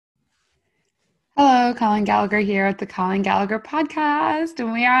Hello, Colin Gallagher here at the Colin Gallagher podcast,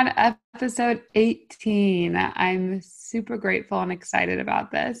 and we are on episode 18. I'm super grateful and excited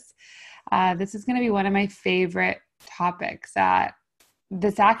about this. This is going to be one of my favorite topics.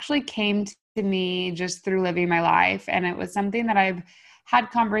 This actually came to me just through living my life, and it was something that I've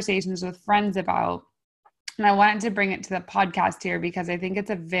had conversations with friends about, and I wanted to bring it to the podcast here because I think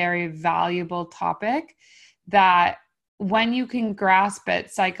it's a very valuable topic that when you can grasp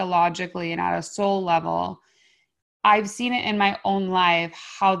it psychologically and at a soul level, I've seen it in my own life,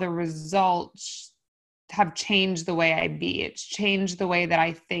 how the results have changed the way I be. It's changed the way that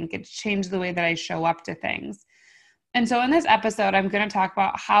I think. It's changed the way that I show up to things. And so in this episode, I'm going to talk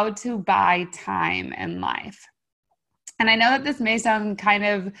about how to buy time in life. And I know that this may sound kind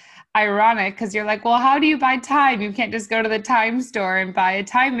of ironic because you're like, well, how do you buy time? You can't just go to the time store and buy a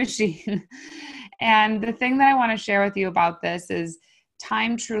time machine. And the thing that I want to share with you about this is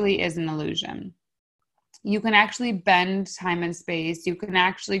time truly is an illusion. You can actually bend time and space. You can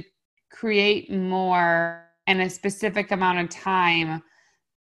actually create more in a specific amount of time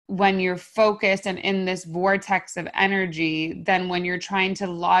when you're focused and in this vortex of energy than when you're trying to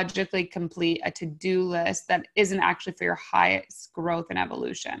logically complete a to-do list that isn't actually for your highest growth and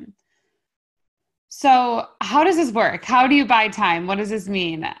evolution. So how does this work? How do you buy time? What does this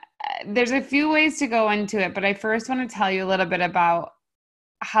mean? There's a few ways to go into it, but I first want to tell you a little bit about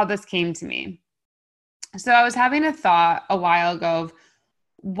how this came to me. So I was having a thought a while ago of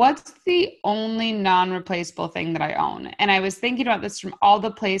what's the only non-replaceable thing that I own? And I was thinking about this from all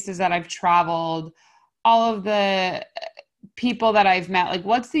the places that I've traveled, all of the people that I've met, like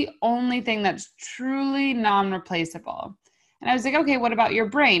what's the only thing that's truly non-replaceable? And I was like, okay, what about your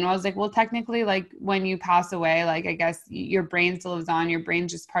brain? Well, I was like, well, technically, like when you pass away, like I guess your brain still lives on, your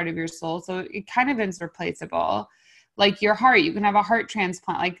brain's just part of your soul. So it kind of is replaceable. Like your heart, you can have a heart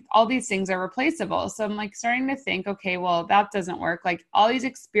transplant, like all these things are replaceable. So I'm like starting to think, okay, well, that doesn't work. Like all these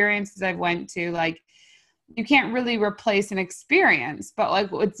experiences I've went to, like you can't really replace an experience, but like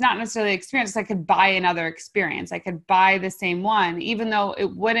it's not necessarily experience. I could buy another experience. I could buy the same one, even though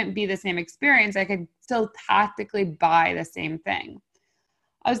it wouldn't be the same experience. I could still tactically buy the same thing.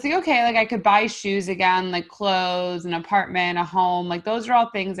 I was like, okay, like I could buy shoes again, like clothes, an apartment, a home, like those are all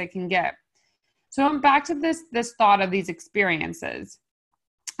things I can get. So I'm back to this thought of these experiences.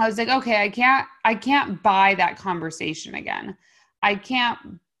 I was like, okay, I can't buy that conversation again. I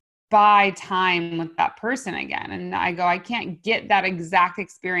can't buy time with that person again. And I go, I can't get that exact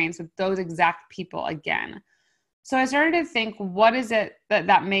experience with those exact people again. So I started to think, what is it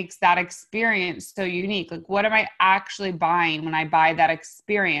that makes that experience so unique? Like, what am I actually buying when I buy that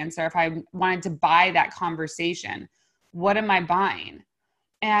experience? Or if I wanted to buy that conversation, what am I buying?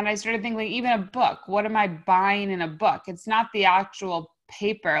 And I started thinking, like, even a book, what am I buying in a book? It's not the actual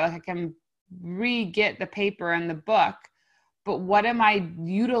paper. Like I can re-get the paper in the book, but what am I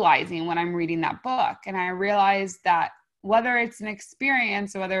utilizing when I'm reading that book? And I realized that whether it's an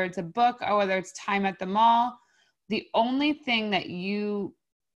experience, or whether it's a book, or whether it's time at the mall, the only thing that you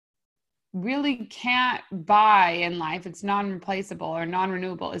really can't buy in life, it's non-replaceable or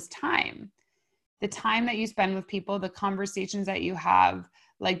non-renewable, is time. The time that you spend with people, the conversations that you have,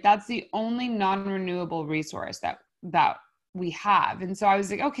 like that's the only non-renewable resource that we have. And so I was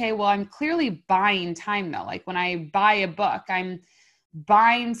like, okay, well, I'm clearly buying time though. Like when I buy a book, I'm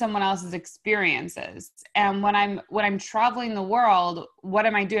buying someone else's experiences. And when I'm traveling the world, what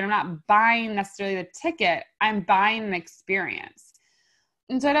am I doing? I'm not buying necessarily the ticket. I'm buying an experience.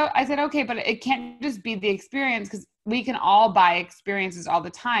 And so I said, okay, but it can't just be the experience because we can all buy experiences all the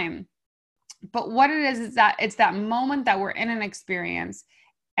time. But what it is that it's that moment that we're in an experience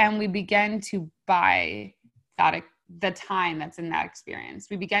and we begin to buy the time that's in that experience.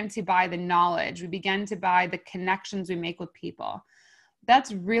 We begin to buy the knowledge. We begin to buy the connections we make with people.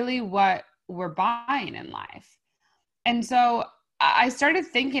 That's really what we're buying in life. And so I started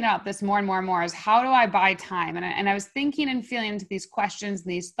thinking about this more and more and more is how do I buy time? And I was thinking and feeling into these questions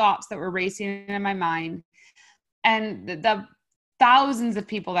and these thoughts that were racing in my mind. And the thousands of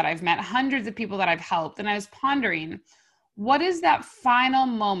people that I've met, hundreds of people that I've helped. And I was pondering, what is that final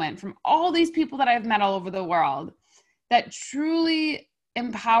moment from all these people that I've met all over the world that truly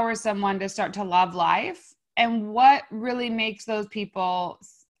empowers someone to start to love life? And what really makes those people,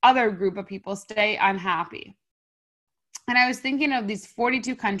 other group of people, stay unhappy? And I was thinking of these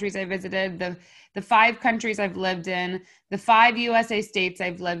 42 countries I visited, the 5 countries I've lived in, the 5 USA states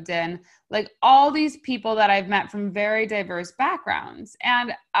I've lived in, like all these people that I've met from very diverse backgrounds.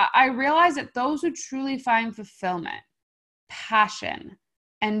 And I realized that those who truly find fulfillment, passion,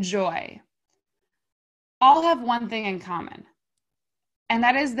 and joy all have one thing in common. And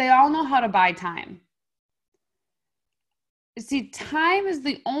that is they all know how to buy time. See, time is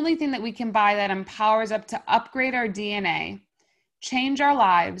the only thing that we can buy that empowers us to upgrade our DNA, change our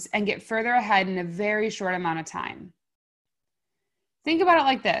lives, and get further ahead in a very short amount of time. Think about it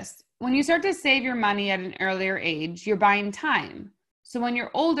like this. When you start to save your money at an earlier age, you're buying time. So when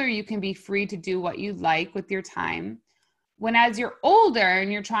you're older, you can be free to do what you like with your time. When as you're older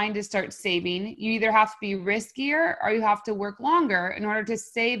and you're trying to start saving, you either have to be riskier or you have to work longer in order to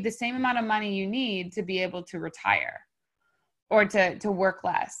save the same amount of money you need to be able to retire or to work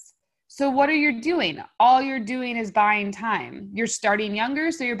less. So what are you doing? All you're doing is buying time. You're starting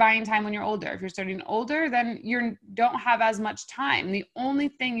younger, so you're buying time when you're older. If you're starting older, then you don't have as much time. The only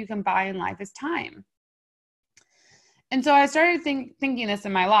thing you can buy in life is time. And so I started thinking this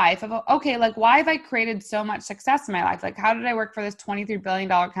in my life of, okay, like, why have I created so much success in my life? Like, how did I work for this $23 billion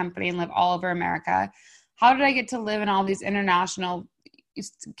company and live all over America? How did I get to live in all these international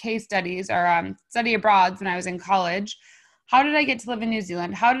case studies or study abroads when I was in college? How did I get to live in New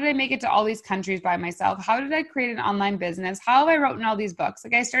Zealand? How did I make it to all these countries by myself? How did I create an online business? How have I written all these books?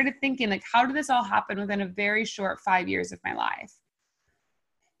 Like, I started thinking, like, how did this all happen within a very short 5 years of my life?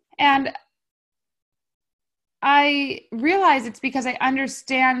 And I realize it's because I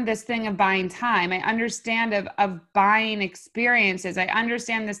understand this thing of buying time. I understand of buying experiences. I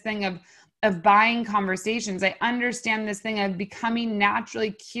understand this thing of buying conversations. I understand this thing of becoming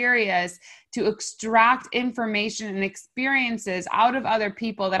naturally curious to extract information and experiences out of other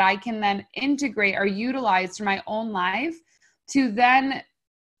people that I can then integrate or utilize for my own life to then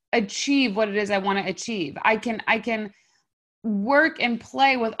achieve what it is I want to achieve. I can work and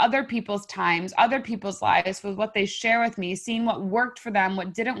play with other people's times, other people's lives, with what they share with me, seeing what worked for them,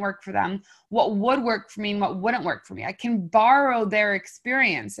 what didn't work for them, what would work for me and what wouldn't work for me. I can borrow their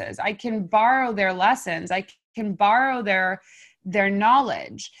experiences. I can borrow their lessons. I can borrow their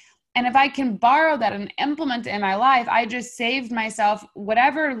knowledge. And if I can borrow that and implement it in my life, I just saved myself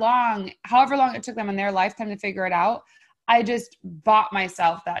however long it took them in their lifetime to figure it out. I just bought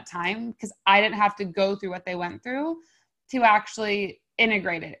myself that time because I didn't have to go through what they went through to actually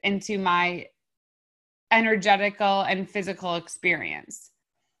integrate it into my energetical and physical experience.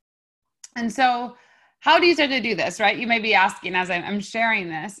 And so how do you start to do this, right? You may be asking as I'm sharing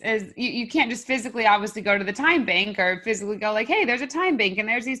this, is you can't just physically obviously go to the time bank or physically go like, hey, there's a time bank and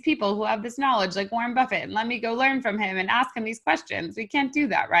there's these people who have this knowledge like Warren Buffett and let me go learn from him and ask him these questions. We can't do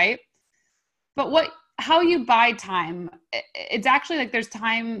that, right? But how you buy time, it's actually like there's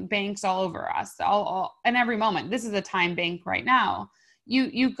time banks all over us, all in every moment. This is a time bank right now.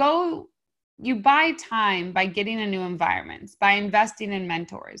 You buy time by getting a new environment, by investing in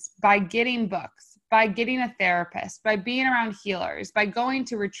mentors, by getting books, by getting a therapist, by being around healers, by going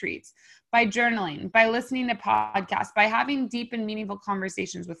to retreats, by journaling, by listening to podcasts, by having deep and meaningful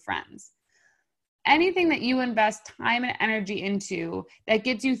conversations with friends. Anything that you invest time and energy into that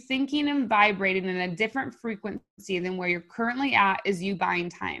gets you thinking and vibrating in a different frequency than where you're currently at is you buying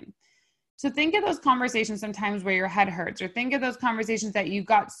time. So think of those conversations sometimes where your head hurts, or think of those conversations that you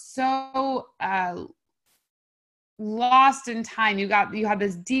got so lost in time. You had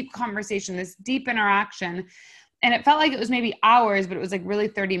this deep conversation, this deep interaction, and it felt like it was maybe hours, but it was like really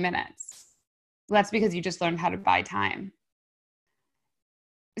 30 minutes. Well, that's because you just learned how to buy time.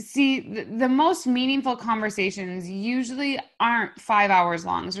 See, the most meaningful conversations usually aren't 5 hours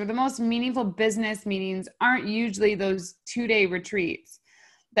long. So the most meaningful business meetings aren't usually those 2-day retreats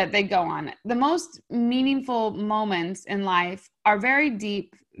that they go on. The most meaningful moments in life are very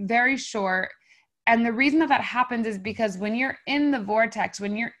deep, very short. And the reason that happens is because when you're in the vortex,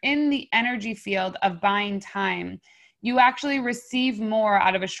 when you're in the energy field of buying time, you actually receive more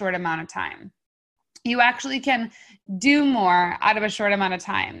out of a short amount of time. You actually can do more out of a short amount of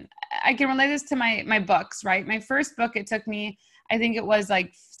time. I can relate this to my books, right? My first book, it took me, I think it was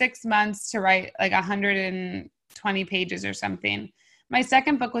like 6 months to write like 120 pages or something. My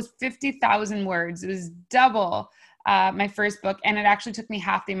second book was 50,000 words. It was double my first book, and it actually took me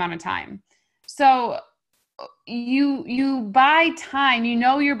half the amount of time. So you buy time,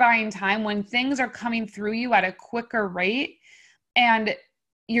 you're buying time when things are coming through you at a quicker rate and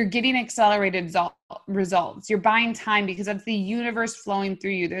you're getting accelerated results. You're buying time because that's the universe flowing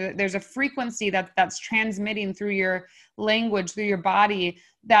through you. There's a frequency that's transmitting through your language, through your body,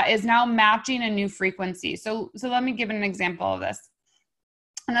 that is now matching a new frequency. So let me give an example of this.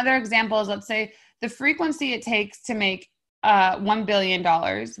 Another example is, let's say the frequency it takes to make $1 billion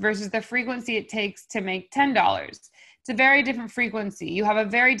versus the frequency it takes to make $10. It's a very different frequency. You have a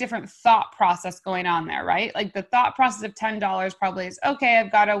very different thought process going on there, right? Like the thought process of $10 probably is, okay,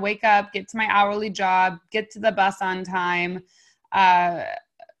 I've got to wake up, get to my hourly job, get to the bus on time,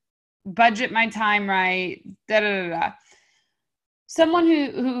 budget my time right, da da da da. someone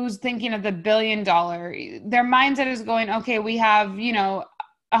who's thinking of the $1 billion, their mindset is going, okay, we have,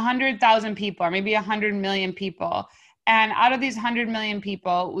 100,000 people or maybe 100 million people. And out of these 100 million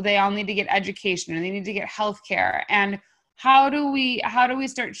people, they all need to get education and they need to get healthcare. And how do we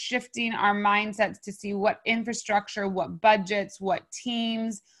start shifting our mindsets to see what infrastructure, what budgets, what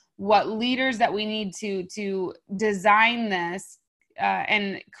teams, what leaders that we need to design this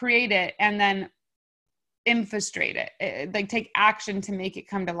and create it, and then infiltrate it, like take action to make it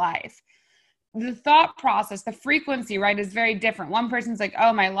come to life. The thought process, the frequency, right, is very different. One person's like,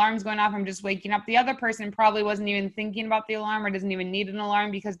 oh, my alarm's going off, I'm just waking up. The other person probably wasn't even thinking about the alarm or doesn't even need an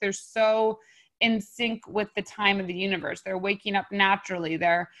alarm because they're so in sync with the time of the universe. They're waking up naturally.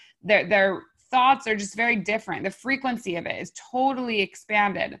 Their thoughts are just very different. The frequency of it is totally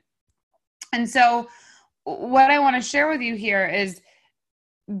expanded. And so what I want to share with you here is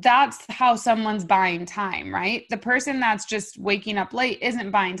that's how someone's buying time, right? The person that's just waking up late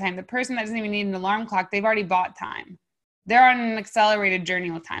isn't buying time. The person that doesn't even need an alarm clock, they've already bought time. They're on an accelerated journey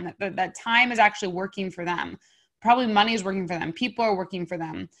with time. That time is actually working for them. Probably money is working for them. People are working for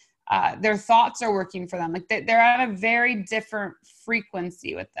them. Their thoughts are working for them. Like they're at a very different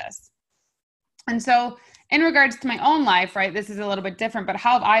frequency with this. And so in regards to my own life, right, this is a little bit different, but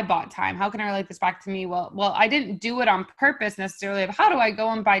how have I bought time? How can I relate this back to me? Well, I didn't do it on purpose necessarily of how do I go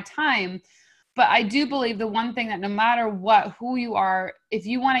and buy time? But I do believe the one thing that no matter who you are, if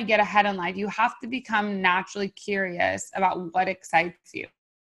you want to get ahead in life, you have to become naturally curious about what excites you.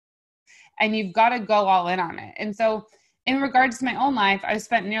 And you've got to go all in on it. And so in regards to my own life, I've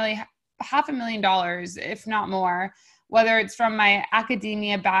spent nearly $500,000, if not more, whether it's from my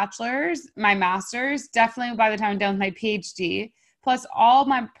academia bachelor's, my master's, definitely by the time I'm done with my PhD, plus all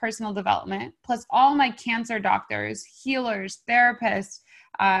my personal development, plus all my cancer doctors, healers, therapists,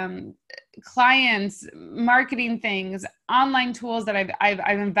 clients, marketing things, online tools that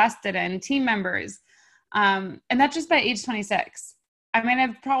I've invested in, team members. And that's just by age 26. I mean,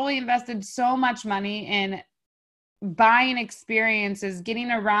 I've probably invested so much money in buying experiences,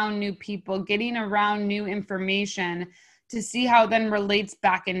 getting around new people, getting around new information to see how it then relates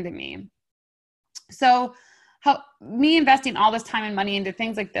back into me. So how me investing all this time and money into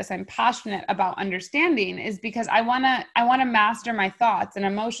things like this, I'm passionate about understanding, is because I want to master my thoughts and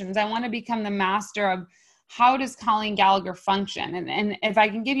emotions. I want to become the master of how does Colleen Gallagher function? And if I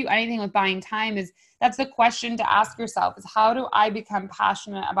can give you anything with buying time, is that's the question to ask yourself, is how do I become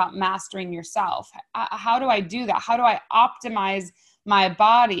passionate about mastering yourself? How do I do that? How do I optimize my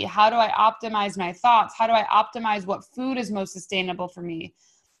body? How do I optimize my thoughts? How do I optimize what food is most sustainable for me?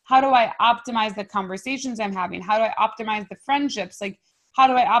 How do I optimize the conversations I'm having? How do I optimize the friendships? Like, how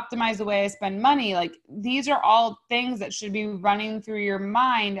do I optimize the way I spend money? Like, these are all things that should be running through your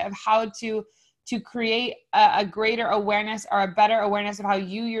mind of how to create a greater awareness or a better awareness of how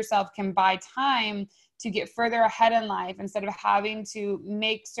you yourself can buy time to get further ahead in life instead of having to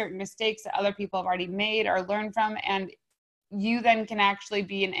make certain mistakes that other people have already made or learned from. And you then can actually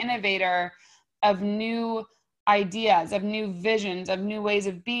be an innovator of new ideas, of new visions, of new ways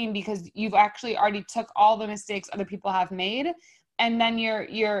of being, because you've actually already took all the mistakes other people have made, and then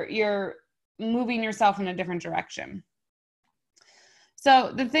you're moving yourself in a different direction.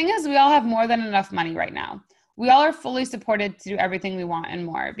 So the thing is, we all have more than enough money right now. We all are fully supported to do everything we want and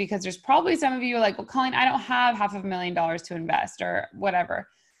more, because there's probably some of you are like, well, Colleen, I don't have $500,000 to invest or whatever.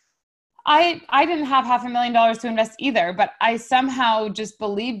 I didn't have $500,000 to invest either, but I somehow just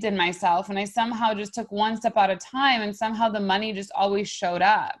believed in myself, and I somehow just took one step at a time, and somehow the money just always showed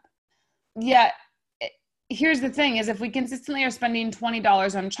up. Yet, here's the thing is, if we consistently are spending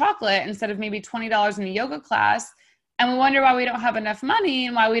 $20 on chocolate instead of maybe $20 in a yoga class, and we wonder why we don't have enough money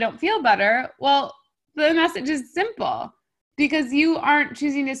and why we don't feel better, well, the message is simple. Because you aren't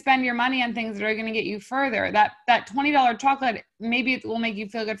choosing to spend your money on things that are going to get you further. That $20 chocolate, maybe it will make you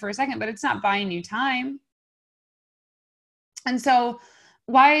feel good for a second, but it's not buying you time. And so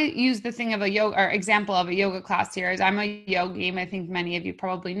why use the thing of a yoga or example of a yoga class here is I'm a yogi. I think many of you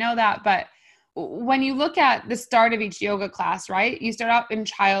probably know that. But when you look at the start of each yoga class, right, you start out in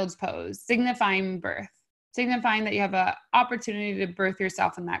child's pose, signifying birth, signifying that you have an opportunity to birth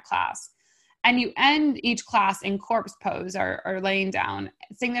yourself in that class. And you end each class in corpse pose or laying down,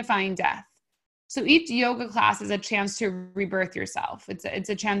 signifying death. So each yoga class is a chance to rebirth yourself. It's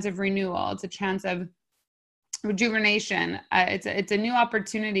a chance of renewal. It's a chance of rejuvenation. It's a new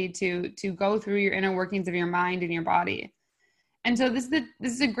opportunity to go through your inner workings of your mind and your body. And so this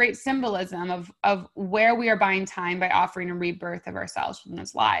is a great symbolism of where we are buying time by offering a rebirth of ourselves from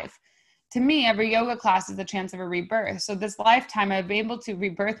this life. to me, every yoga class is a chance of a rebirth. So this lifetime, I've been able to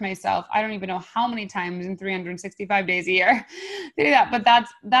rebirth myself. I don't even know how many times in 365 days a year to do that. But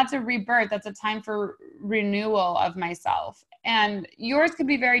that's a rebirth. That's a time for renewal of myself. And yours could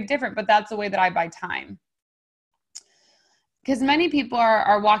be very different, but that's the way that I buy time. Because many people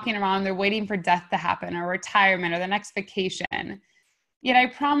are walking around, they're waiting for death to happen or retirement or the next vacation. Yet I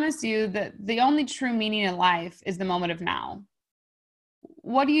promise you that the only true meaning in life is the moment of now.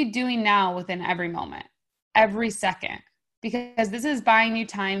 What are you doing now within every moment, every second? Because this is buying you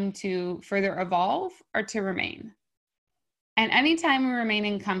time to further evolve or to remain. And anytime we remain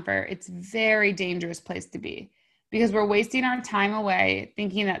in comfort, it's a very dangerous place to be, because we're wasting our time away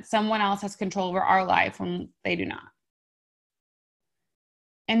thinking that someone else has control over our life when they do not.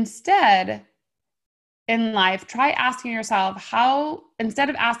 Instead, in life, try asking yourself, instead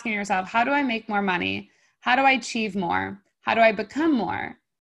of asking yourself, how do I make more money? How do I achieve more? How do I become more?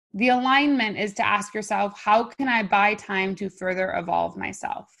 The alignment is to ask yourself, how can I buy time to further evolve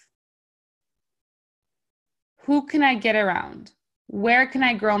myself? Who can I get around? Where can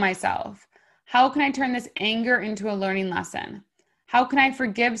I grow myself? How can I turn this anger into a learning lesson? How can I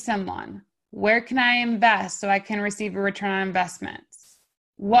forgive someone? Where can I invest so I can receive a return on investments?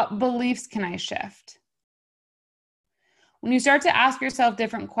 What beliefs can I shift? When you start to ask yourself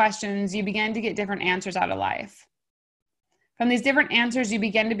different questions, you begin to get different answers out of life. From these different answers, you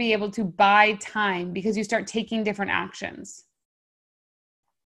begin to be able to buy time because you start taking different actions.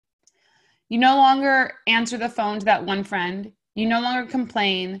 You no longer answer the phone to that one friend. You no longer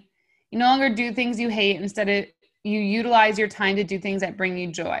complain. You no longer do things you hate. Instead, you utilize your time to do things that bring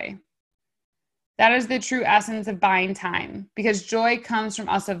you joy. That is the true essence of buying time, because joy comes from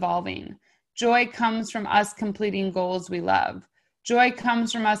us evolving. Joy comes from us completing goals we love. Joy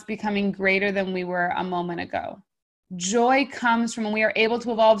comes from us becoming greater than we were a moment ago. Joy comes from when we are able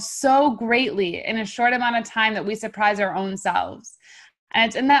to evolve so greatly in a short amount of time that we surprise our own selves. And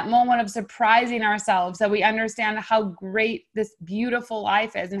it's in that moment of surprising ourselves that we understand how great this beautiful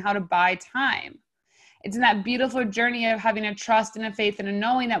life is and how to buy time. It's in that beautiful journey of having a trust and a faith and a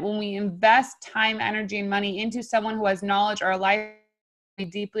knowing that when we invest time, energy, and money into someone who has knowledge or a life we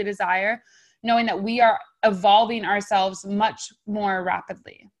deeply desire, knowing that we are evolving ourselves much more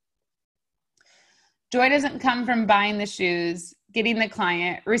rapidly. Joy doesn't come from buying the shoes, getting the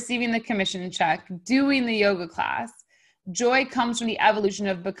client, receiving the commission check, doing the yoga class. Joy comes from the evolution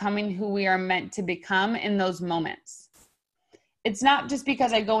of becoming who we are meant to become in those moments. It's not just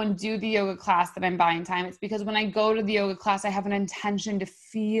because I go and do the yoga class that I'm buying time. It's because when I go to the yoga class, I have an intention to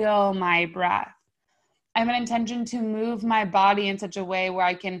feel my breath. I have an intention to move my body in such a way where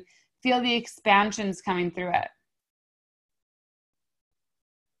I can feel the expansions coming through it.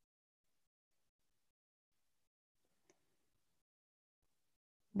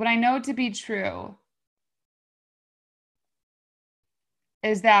 What I know to be true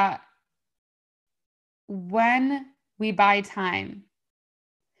is that when we buy time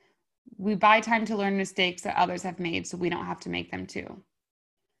to learn mistakes that others have made so we don't have to make them too.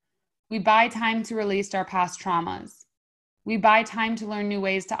 We buy time to release our past traumas. We buy time to learn new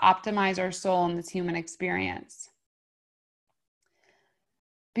ways to optimize our soul in this human experience.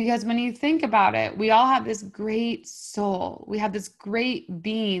 Because when you think about it, we all have this great soul. We have this great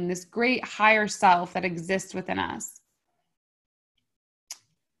being, this great higher self that exists within us.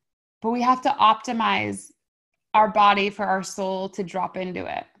 But we have to optimize our body for our soul to drop into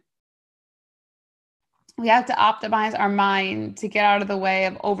it. We have to optimize our mind to get out of the way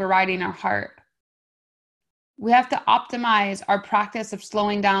of overriding our heart. We have to optimize our practice of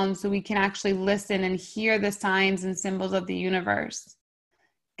slowing down so we can actually listen and hear the signs and symbols of the universe,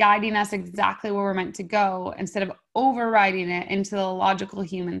 guiding us exactly where we're meant to go instead of overriding it into the logical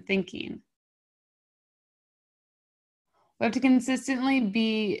human thinking. We have to consistently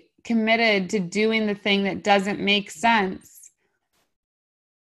be committed to doing the thing that doesn't make sense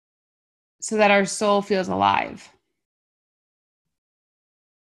so that our soul feels alive.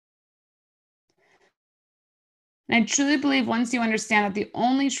 And I truly believe once you understand that the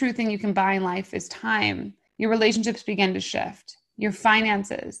only true thing you can buy in life is time, your relationships begin to shift, your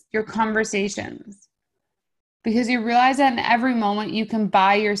finances, your conversations. Because you realize that in every moment you can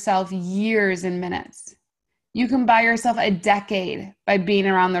buy yourself years and minutes. You can buy yourself a decade by being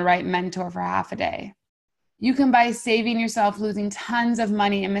around the right mentor for half a day. You can buy saving yourself losing tons of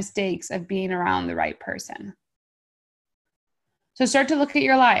money and mistakes of being around the right person. So start to look at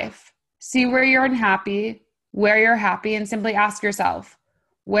your life. See where you're unhappy, where you're happy, and simply ask yourself,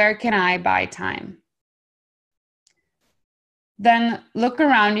 where can I buy time? Then look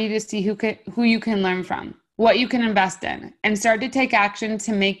around you to see who you can learn from. what you can invest in, and start to take action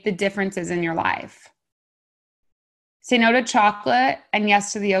to make the differences in your life. Say no to chocolate and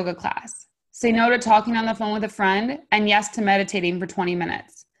yes to the yoga class. Say no to talking on the phone with a friend and yes to meditating for 20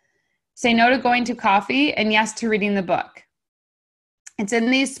 minutes. Say no to going to coffee and yes to reading the book. It's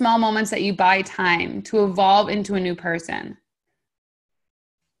in these small moments that you buy time to evolve into a new person.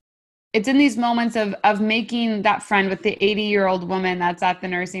 It's in these moments of making that friend with the 80-year-old woman that's at the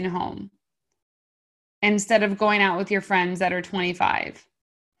nursing home instead of going out with your friends that are 25.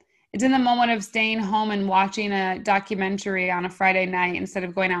 It's in the moment of staying home and watching a documentary on a Friday night instead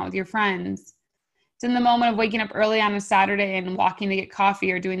of going out with your friends. It's in the moment of waking up early on a Saturday and walking to get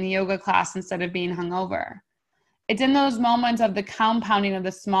coffee or doing the yoga class instead of being hungover. It's in those moments of the compounding of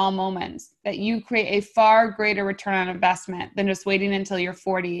the small moments that you create a far greater return on investment than just waiting until you're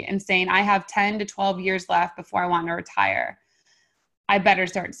 40 and saying, I have 10 to 12 years left before I want to retire. I better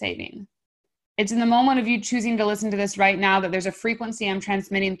start saving. It's in the moment of you choosing to listen to this right now that there's a frequency I'm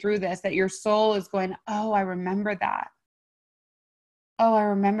transmitting through this, that your soul is going, oh, I remember that. Oh, I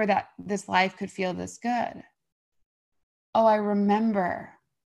remember that this life could feel this good. Oh, I remember.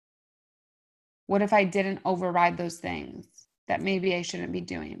 What if I didn't override those things that maybe I shouldn't be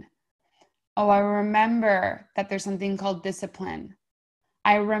doing? Oh, I remember that there's something called discipline.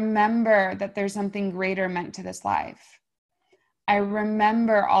 I remember that there's something greater meant to this life. I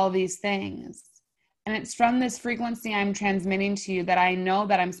remember all these things. And it's from this frequency I'm transmitting to you that I know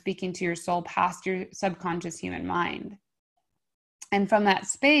that I'm speaking to your soul past your subconscious human mind. And from that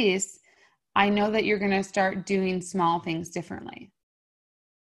space, I know that you're going to start doing small things differently.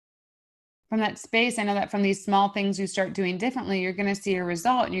 From that space, I know that from these small things you start doing differently, you're going to see a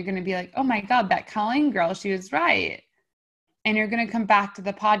result and you're going to be like, oh my God, that Colleen girl, she was right. And you're going to come back to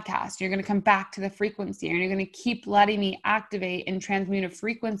the podcast. You're going to come back to the frequency, and you're going to keep letting me activate and transmute a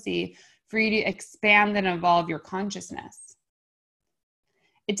frequency for you to expand and evolve your consciousness.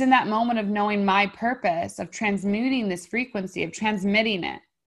 It's in that moment of knowing my purpose, of transmuting this frequency, of transmitting it,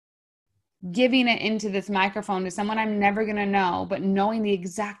 giving it into this microphone to someone I'm never going to know, but knowing the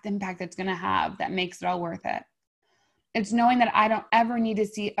exact impact it's going to have that makes it all worth it. It's knowing that I don't ever need to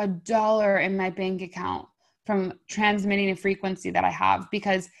see $1 in my bank account from transmitting a frequency that I have,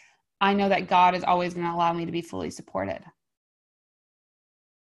 because I know that God is always going to allow me to be fully supported.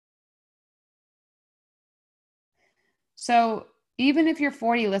 So even if you're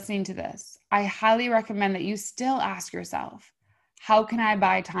 40 listening to this, I highly recommend that you still ask yourself, how can I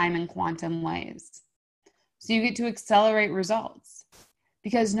buy time in quantum ways? So you get to accelerate results.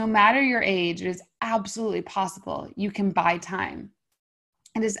 Because no matter your age, it is absolutely possible you can buy time.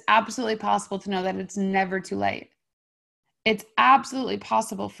 It is absolutely possible to know that it's never too late. It's absolutely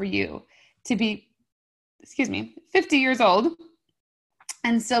possible for you to be, 50 years old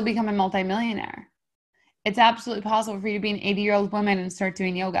and still become a multimillionaire. It's absolutely possible for you to be an 80-year-old woman and start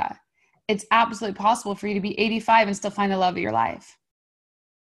doing yoga. It's absolutely possible for you to be 85 and still find the love of your life.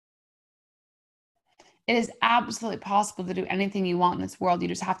 It is absolutely possible to do anything you want in this world. You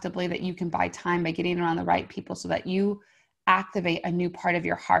just have to believe that you can buy time by getting around the right people so that you activate a new part of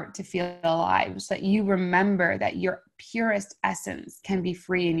your heart to feel alive, so that you remember that your purest essence can be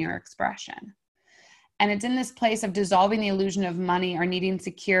free in your expression. And it's in this place of dissolving the illusion of money or needing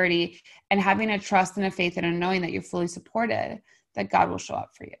security and having a trust and a faith and a knowing that you're fully supported, that God will show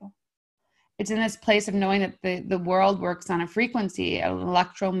up for you. It's in this place of knowing that the world works on a frequency, an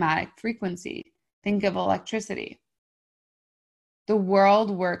electromagnetic frequency. Think of electricity. The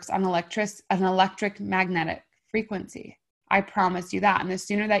world works on an electric magnetic frequency. I promise you that. And the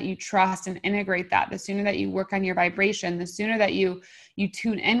sooner that you trust and integrate that, the sooner that you work on your vibration, the sooner that you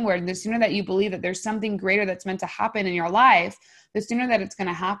tune inward, the sooner that you believe that there's something greater that's meant to happen in your life, the sooner that it's going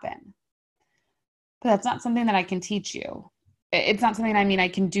to happen. But that's not something that I can teach you. It's not something I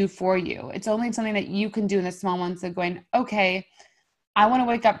can do for you. It's only something that you can do in the small moments of going, okay, I want to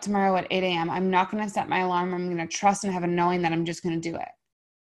wake up tomorrow at 8 a.m. I'm not going to set my alarm. I'm going to trust and have a knowing that I'm just going to do it.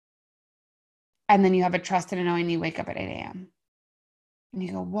 And then you have a trust and a knowing you wake up at 8 a.m. And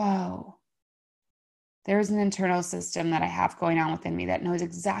you go, whoa, there's an internal system that I have going on within me that knows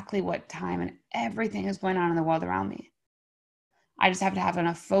exactly what time and everything is going on in the world around me. I just have to have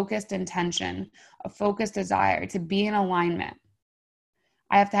a focused intention, a focused desire to be in alignment.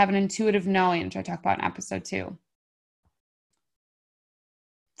 I have to have an intuitive knowing, which I talk about in episode 2,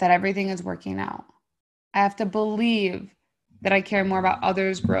 that everything is working out. I have to believe that I care more about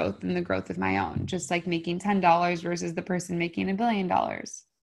others' growth than the growth of my own, just like making $10 versus the person making $1 billion.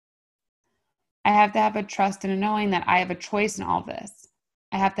 I have to have a trust and a knowing that I have a choice in all this.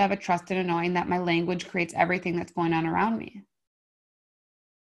 I have to have a trust and a knowing that my language creates everything that's going on around me.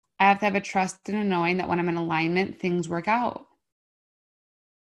 I have to have a trust and a knowing that when I'm in alignment, things work out.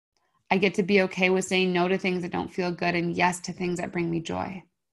 I get to be okay with saying no to things that don't feel good and yes to things that bring me joy.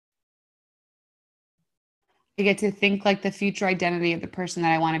 I get to think like the future identity of the person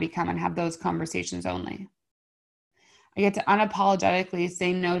that I want to become and have those conversations only. I get to unapologetically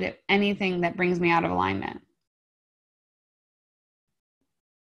say no to anything that brings me out of alignment.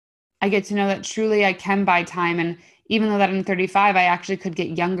 I get to know that truly I can buy time. And even though that I'm 35, I actually could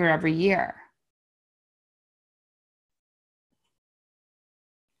get younger every year.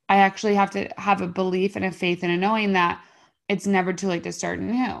 I actually have to have a belief and a faith and a knowing that it's never too late to start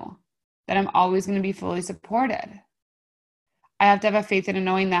new, that I'm always going to be fully supported. I have to have a faith and a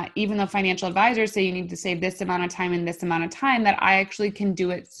knowing that even though financial advisors say you need to save this amount of time and this amount of time, that I actually can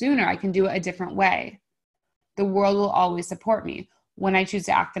do it sooner. I can do it a different way. The world will always support me when I choose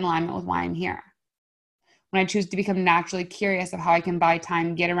to act in alignment with why I'm here. When I choose to become naturally curious of how I can buy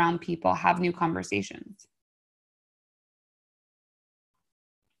time, get around people, have new conversations.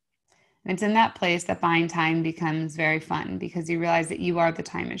 And it's in that place that buying time becomes very fun because you realize that you are the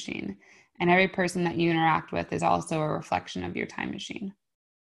time machine. And every person that you interact with is also a reflection of your time machine.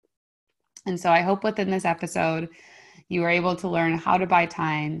 And so I hope within this episode, you are able to learn how to buy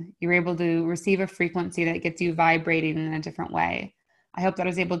time. You're able to receive a frequency that gets you vibrating in a different way. I hope that I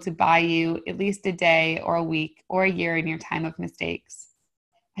was able to buy you at least a day or a week or a year in your time of mistakes.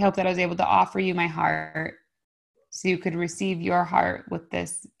 I hope that I was able to offer you my heart so you could receive your heart with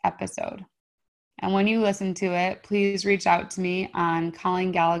this episode. And when you listen to it, please reach out to me on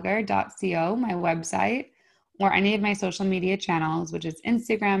colleengallagher.co, my website, or any of my social media channels, which is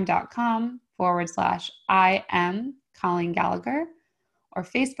Instagram.com/I am Colleen Gallagher, or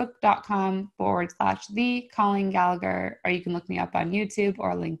Facebook.com/The Colleen Gallagher, or you can look me up on YouTube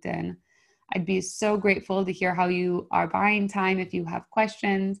or LinkedIn. I'd be so grateful to hear how you are buying time if you have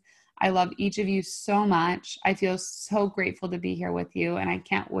questions. I love each of you so much. I feel so grateful to be here with you, and I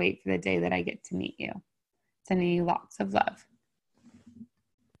can't wait for the day that I get to meet you. Sending you lots of love.